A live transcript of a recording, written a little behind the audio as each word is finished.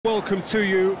Welcome to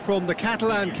you from the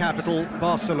Catalan capital,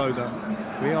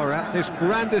 Barcelona. We are at this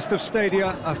grandest of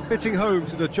stadia, a fitting home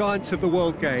to the giants of the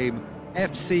world game,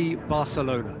 FC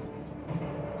Barcelona.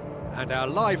 And our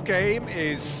live game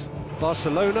is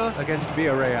Barcelona against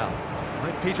Villarreal.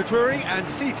 I'm Peter Drury, and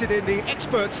seated in the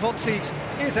experts' hot seat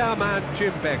is our man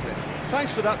Jim Beglin.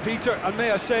 Thanks for that, Peter, and may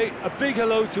I say a big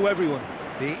hello to everyone.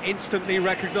 The instantly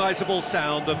recognisable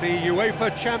sound of the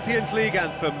UEFA Champions League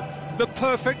anthem, the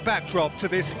perfect backdrop to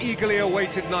this eagerly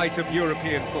awaited night of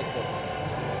European football.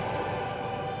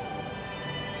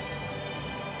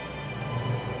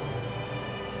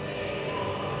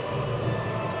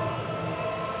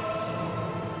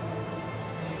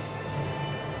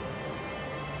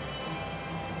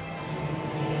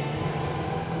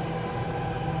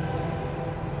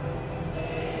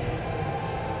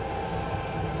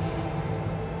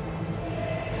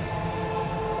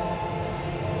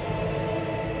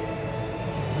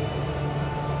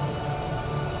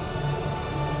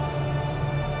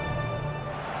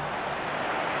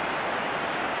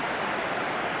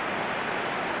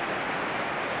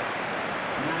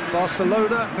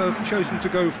 Barcelona have chosen to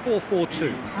go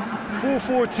 4-4-2.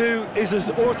 4-4-2 is as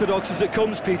orthodox as it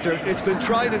comes, Peter. It's been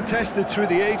tried and tested through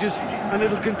the ages, and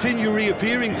it'll continue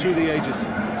reappearing through the ages.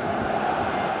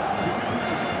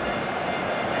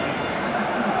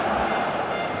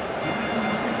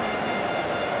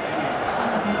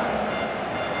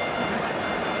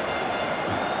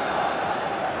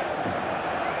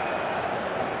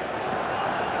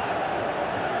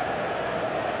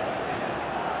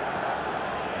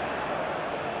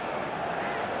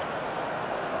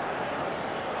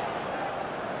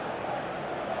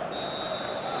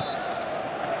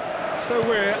 So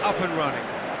we're up and running.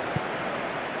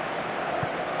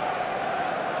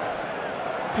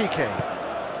 Piqué.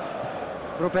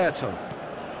 Roberto.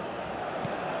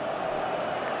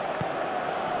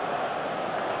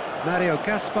 Mario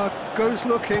Gaspar goes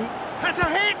looking. Has a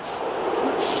hit!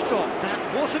 Good stop,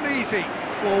 that wasn't easy.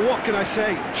 Well, what can I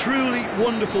say? Truly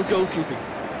wonderful goalkeeping.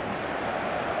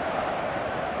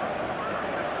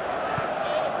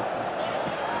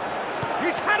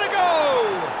 He's had a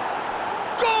go!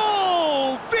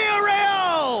 Goal!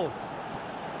 Villarreal!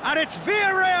 And it's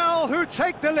Villarreal who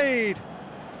take the lead.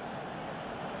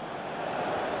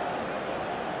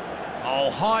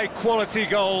 Oh, high-quality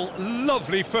goal.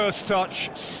 Lovely first touch,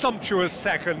 sumptuous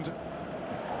second.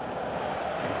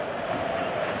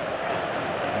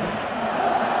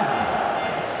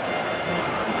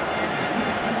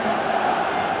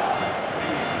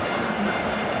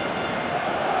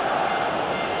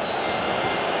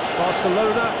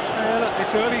 Barcelona trail at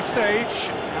this early stage.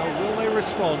 How will they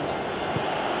respond?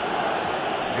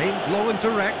 Aimed long and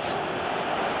direct.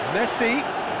 Messi.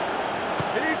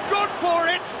 He's gone for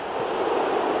it!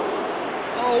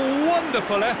 A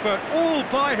wonderful effort, all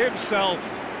by himself.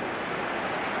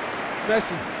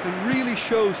 Messi can really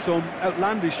show some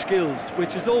outlandish skills,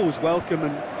 which is always welcome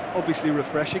and obviously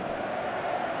refreshing.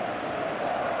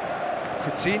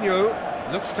 Coutinho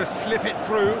looks to slip it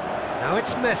through. Now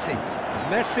it's Messi.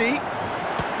 Messi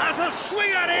has a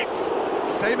swing at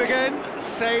it! Same again,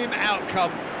 same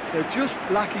outcome. They're just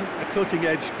lacking a cutting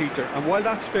edge, Peter, and while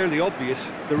that's fairly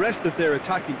obvious, the rest of their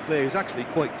attacking play is actually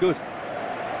quite good.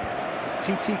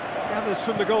 Titi gathers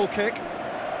from the goal kick.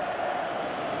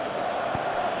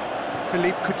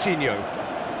 Philippe Coutinho.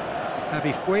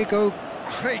 Javi Fuego,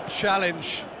 great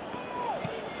challenge.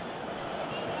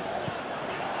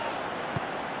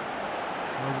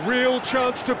 A real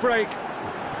chance to break.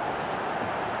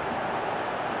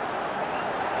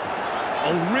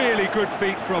 Oh, really good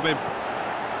feet from him.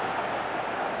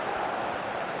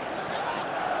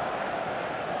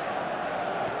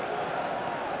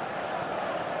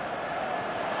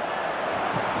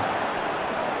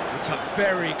 It's a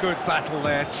very good battle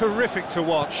there, terrific to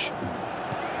watch.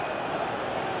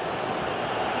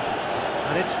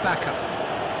 And it's Bacca.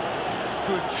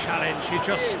 Good challenge, he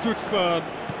just stood firm.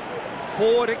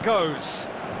 Forward it goes.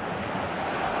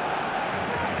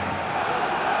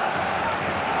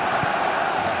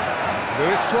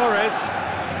 Luis Suarez.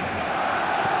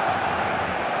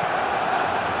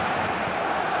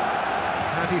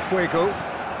 Javi Fuego.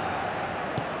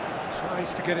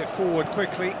 Tries to get it forward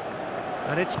quickly.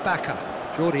 And it's Bacca.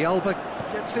 Jordi Alba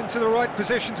gets into the right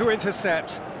position to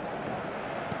intercept.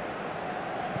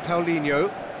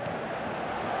 Paulinho.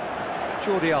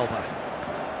 Jordi Alba.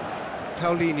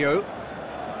 Paulinho.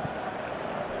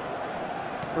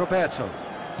 Roberto.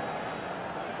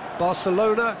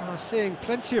 Barcelona are seeing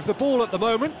plenty of the ball at the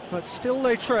moment, but still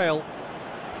they trail.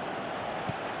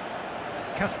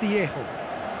 Castillejo.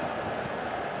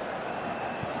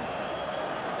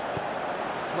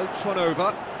 Floats one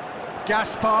over.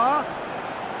 Gaspar.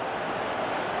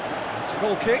 It's a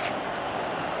goal kick.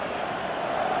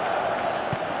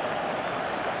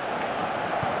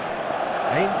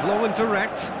 Aimed long and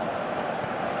direct.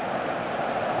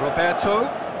 Roberto.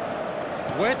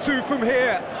 Where to from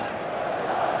here?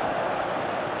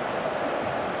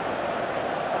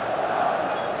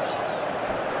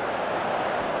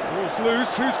 Ball's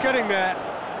loose, who's getting there?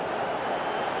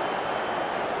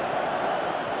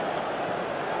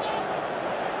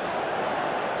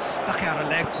 Stuck out a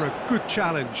leg for a good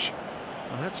challenge.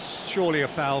 Well, that's surely a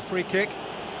foul. Free kick.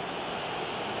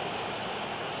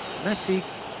 Messi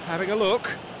having a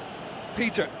look.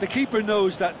 Peter, the keeper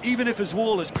knows that even if his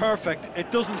wall is perfect,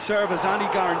 it doesn't serve as any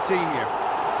guarantee here.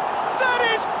 That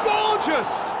is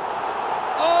gorgeous!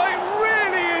 Oh, it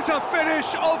really is a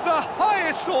finish of the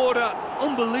highest order.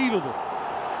 Unbelievable.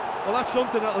 Well, that's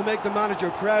something that'll make the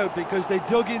manager proud, because they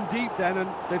dug in deep then and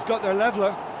they've got their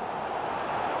leveller.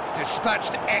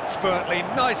 Dispatched expertly,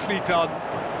 nicely done.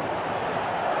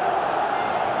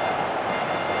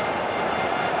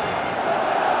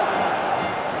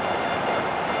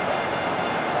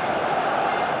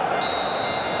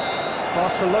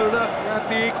 Barcelona grab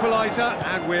the equaliser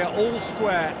and we're all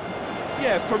square.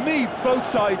 Yeah, for me, both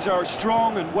sides are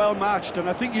strong and well matched, and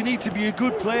I think you need to be a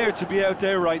good player to be out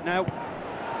there right now.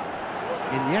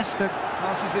 Iniesta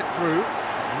passes it through.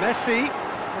 Messi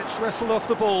gets wrestled off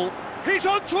the ball. He's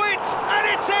onto it, and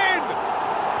it's in!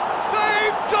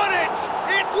 They've done it!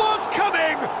 It was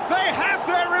coming! They have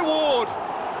their reward!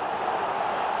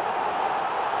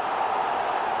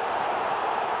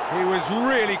 He was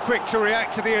really quick to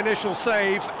react to the initial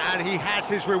save, and he has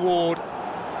his reward.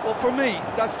 Well, for me,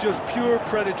 that's just pure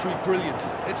predatory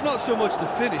brilliance. It's not so much the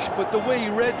finish, but the way he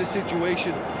read the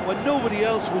situation when nobody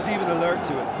else was even alert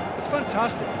to it. It's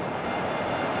fantastic.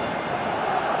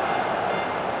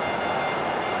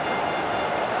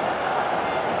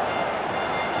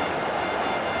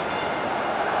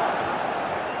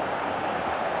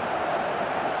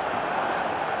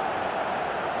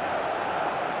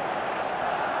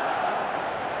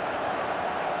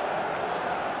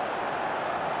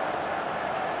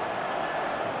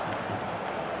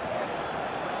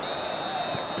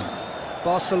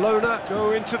 Barcelona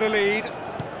go into the lead.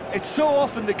 It's so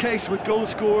often the case with goal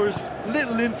scorers,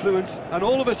 little influence, and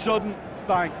all of a sudden,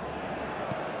 bang.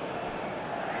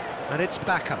 And it's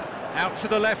Bacca. Out to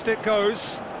the left it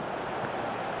goes.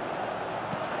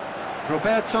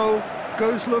 Roberto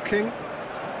goes looking.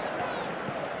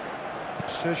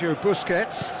 Sergio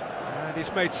Busquets. And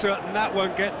he's made certain that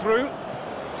won't get through.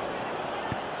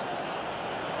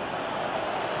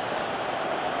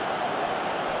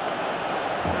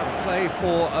 Play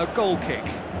for a goal kick.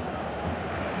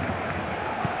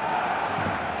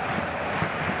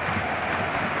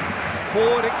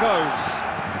 Forward it goes.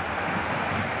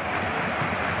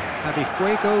 Javi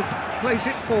Fuego plays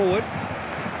it forward.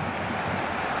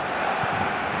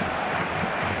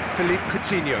 Philippe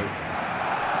Coutinho.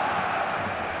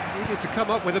 Needed to come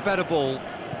up with a better ball.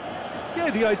 Yeah,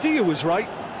 the idea was right.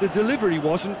 The delivery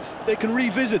wasn't. They can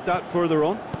revisit that further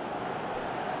on.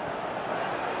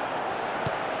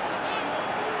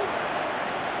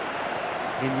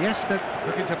 Iniesta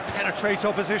looking to penetrate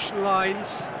opposition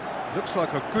lines. Looks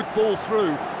like a good ball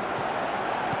through.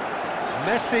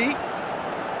 Messi.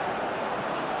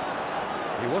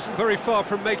 He wasn't very far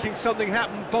from making something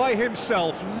happen by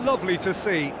himself. Lovely to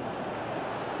see.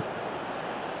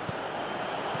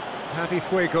 Javi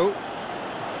Fuego.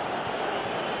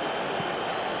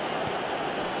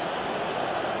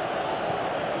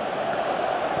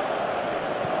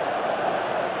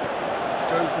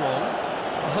 Goes long.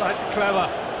 Oh, that's clever.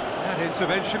 That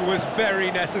intervention was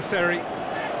very necessary.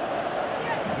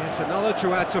 Yet another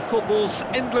to add to football's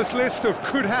endless list of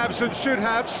could-haves and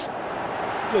should-haves.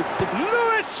 Look,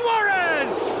 Luis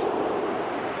Suarez!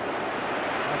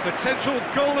 A potential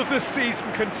goal of the season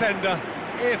contender,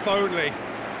 if only.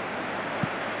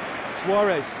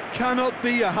 Suarez cannot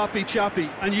be a happy chappy,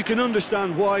 and you can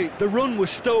understand why. The run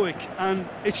was stoic, and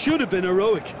it should have been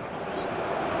heroic.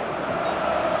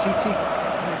 Titi.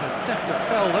 Definite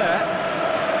fell there.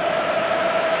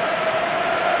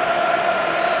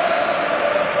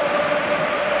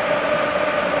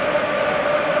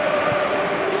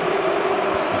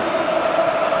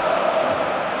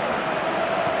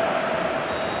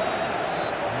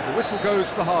 And the whistle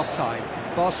goes for half-time.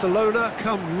 Barcelona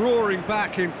come roaring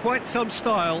back in quite some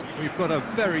style. We've got a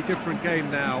very different game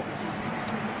now.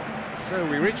 So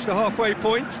we reach the halfway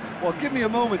point. Well, give me a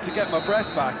moment to get my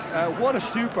breath back. What a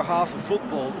super half of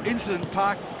football.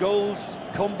 Incident-packed, goals,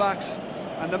 comebacks,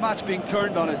 and the match being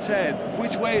turned on its head.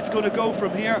 Which way it's going to go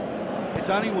from here, it's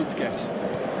anyone's guess.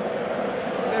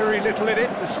 Very little in it.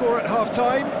 The score at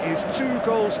half-time is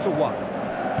 2-1. So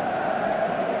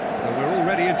we're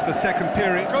already into the second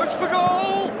period. Goes for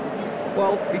goal!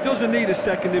 Well, he doesn't need a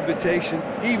second invitation,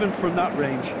 even from that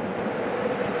range.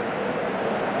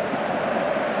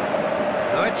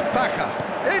 Now it's Bacca.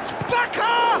 It's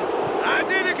Bacca!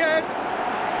 And in again!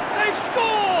 They've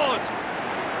scored!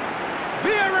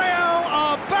 Villarreal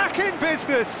are back in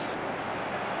business.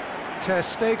 Ter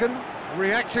Stegen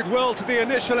reacted well to the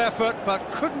initial effort,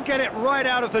 but couldn't get it right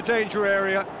out of the danger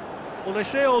area. Well, they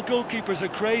say all goalkeepers are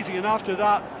crazy, and after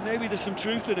that, maybe there's some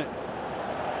truth in it.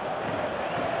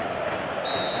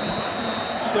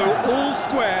 So all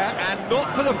square, and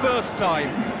not for the first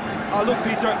time. Oh, look,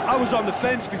 Peter, I was on the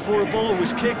fence before a ball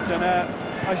was kicked, and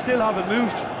I still haven't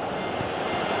moved.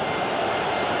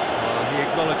 He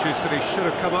acknowledges that he should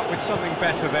have come up with something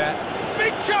better there.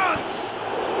 Big chance!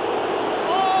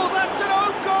 Oh, that's an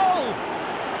own goal!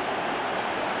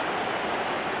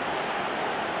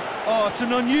 Oh, it's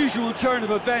an unusual turn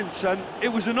of events, and it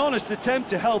was an honest attempt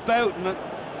to help out, and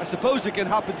I suppose it can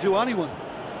happen to anyone.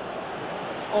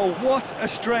 Oh, what a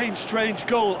strange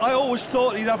goal. I always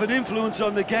thought he'd have an influence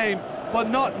on the game, but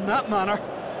not in that manner.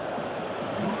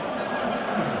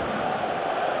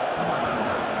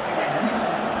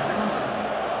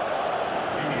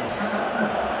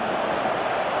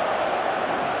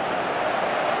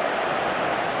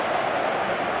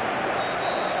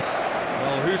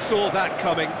 Who saw that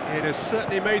coming? It has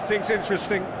certainly made things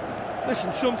interesting.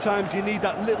 Listen, sometimes you need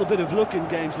that little bit of luck in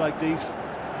games like these.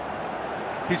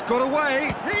 He's got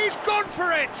away. He's gone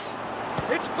for it.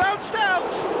 It's bounced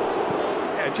out.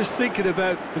 Yeah, just thinking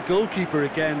about the goalkeeper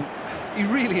again, he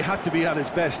really had to be at his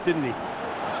best, didn't he?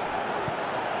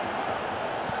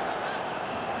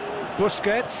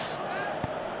 Busquets.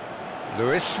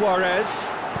 Luis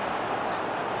Suarez.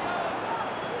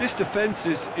 This defence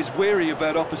is wary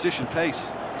about opposition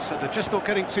pace. So they're just not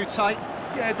getting too tight?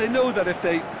 Yeah, they know that if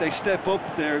they step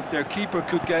up, their keeper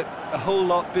could get a whole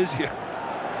lot busier.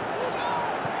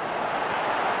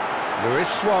 Luis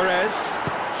Suarez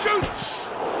shoots!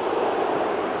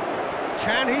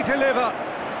 Can he deliver?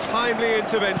 Timely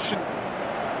intervention.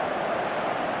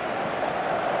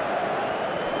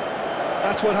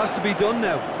 That's what has to be done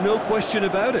now, no question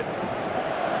about it.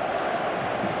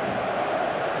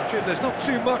 Jim, there's not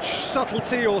too much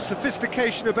subtlety or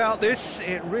sophistication about this.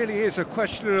 It really is a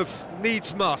question of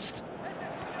needs must.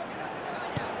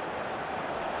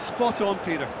 Spot on,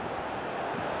 Peter.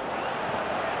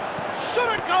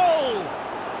 Shot a goal!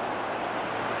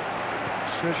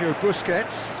 Sergio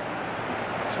Busquets.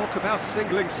 Talk about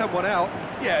singling someone out.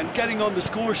 Yeah, and getting on the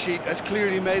score sheet has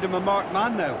clearly made him a marked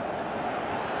man now.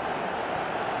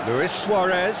 Luis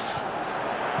Suarez.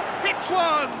 Hits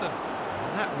one!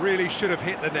 That really should have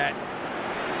hit the net.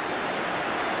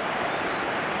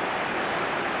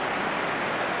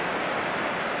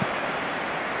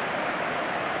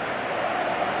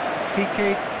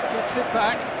 Piqué gets it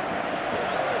back.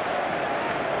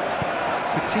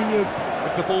 Coutinho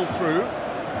with the ball through.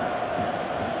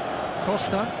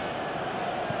 Costa.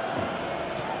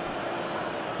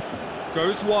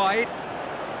 Goes wide.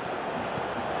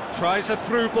 Tries a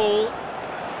through ball.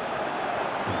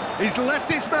 He's left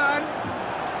his man.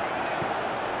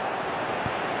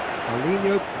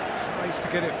 Paulinho tries to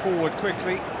get it forward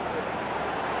quickly.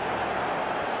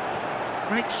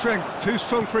 Great strength, too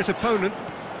strong for his opponent.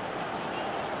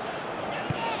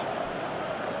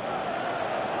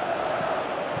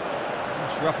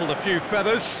 Just ruffled a few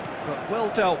feathers, but well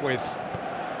dealt with.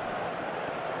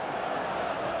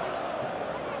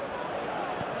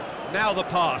 Now the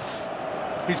pass.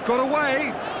 He's got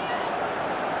away.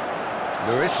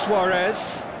 Luis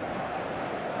Suarez.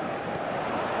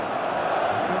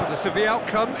 Regardless of the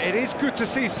outcome, it is good to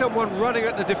see someone running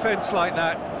at the defence like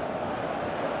that.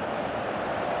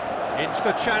 Into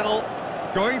the channel,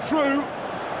 going through.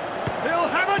 He'll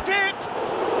have a dip!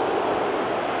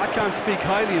 I can't speak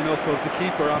highly enough of the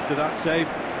keeper after that save.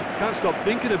 Can't stop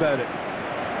thinking about it.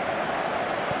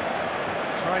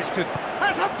 Tries to...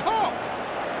 has a pop!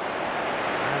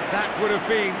 And that would have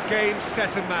been game,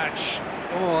 set and match.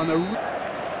 Oh, and a...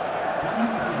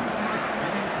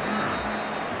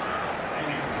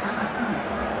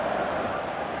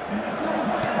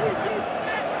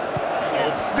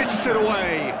 Fists it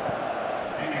away.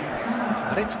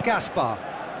 And it's Gaspar.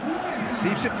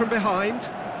 Receives it from behind.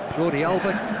 Jordi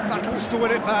Alba battles to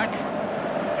win it back.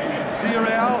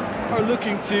 Villarreal are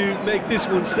looking to make this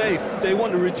one safe. They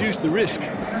want to reduce the risk. He's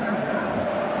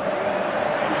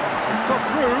got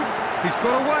through. He's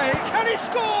got away. Can he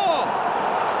score?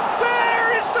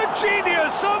 There is the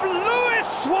genius of Luis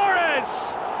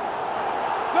Suarez.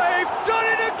 They've done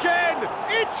it again!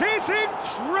 It is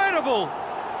incredible!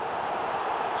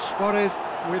 Suarez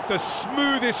with the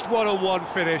smoothest one-on-one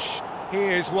finish. He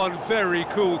is one very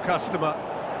cool customer.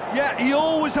 Yeah, he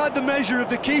always had the measure of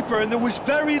the keeper, and there was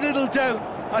very little doubt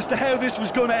as to how this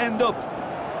was going to end up.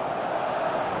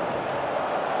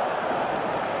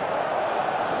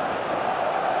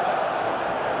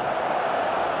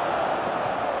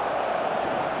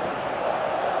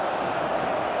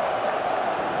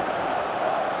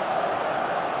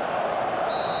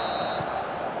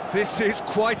 This is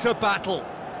quite a battle.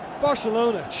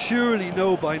 Barcelona surely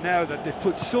know by now that they've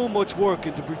put so much work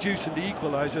into producing the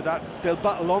equaliser that they'll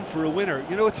battle on for a winner.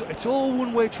 You know, it's all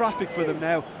one-way traffic for them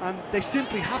now, and they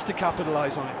simply have to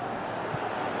capitalise on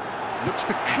it. Looks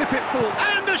to clip it full,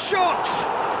 and a shot!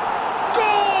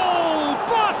 Goal!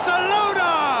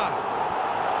 Barcelona!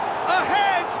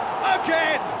 Ahead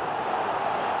again!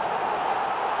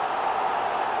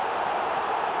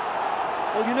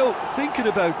 Well, you know, thinking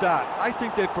about that, I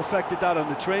think they've perfected that on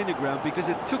the training ground, because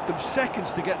it took them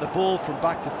seconds to get the ball from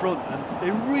back to front, and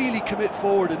they really commit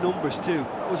forward in numbers too.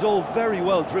 That was all very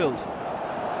well drilled.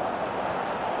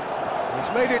 He's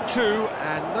made it 2,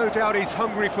 and no doubt he's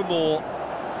hungry for more.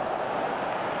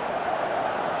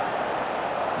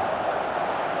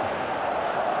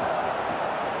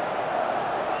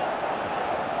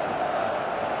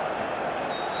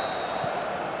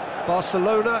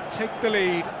 Barcelona take the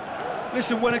lead.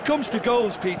 Listen, when it comes to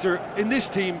goals, Peter, in this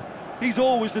team, he's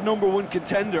always the #1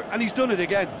 contender, and he's done it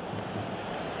again.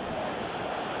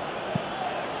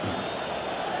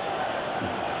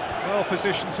 Well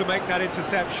positioned to make that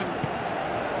interception.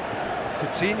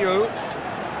 Coutinho.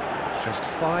 Just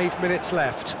 5 minutes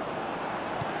left.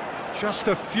 Just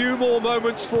a few more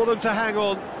moments for them to hang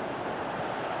on.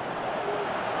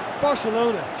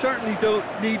 Barcelona certainly don't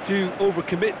need to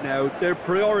overcommit now. Their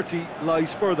priority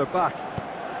lies further back.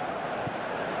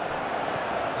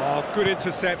 Oh, good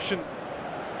interception.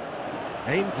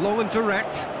 Aimed long and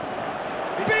direct.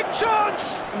 Big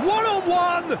chance!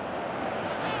 One-on-one!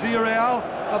 Villarreal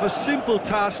have a simple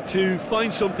task to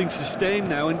find something sustained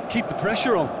now and keep the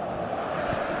pressure on.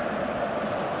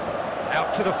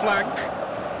 Out to the flank.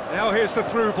 Now here's the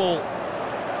through ball.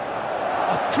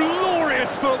 Oh,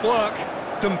 glorious footwork!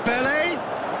 Dembele.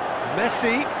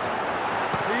 Messi.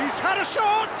 He's had a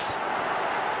shot!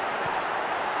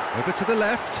 Over to the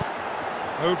left.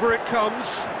 Over it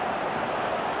comes.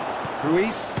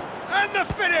 Ruiz. And the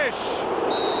finish!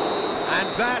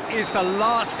 And that is the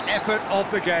last effort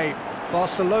of the game.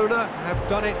 Barcelona have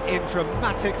done it in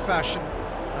dramatic fashion.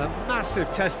 A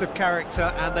massive test of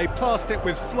character, and they passed it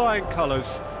with flying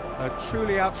colours. A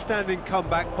truly outstanding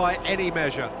comeback by any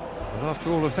measure. And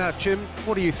after all of that, Jim,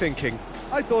 what are you thinking?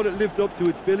 I thought it lived up to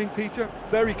its billing, Peter.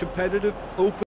 Very competitive, open.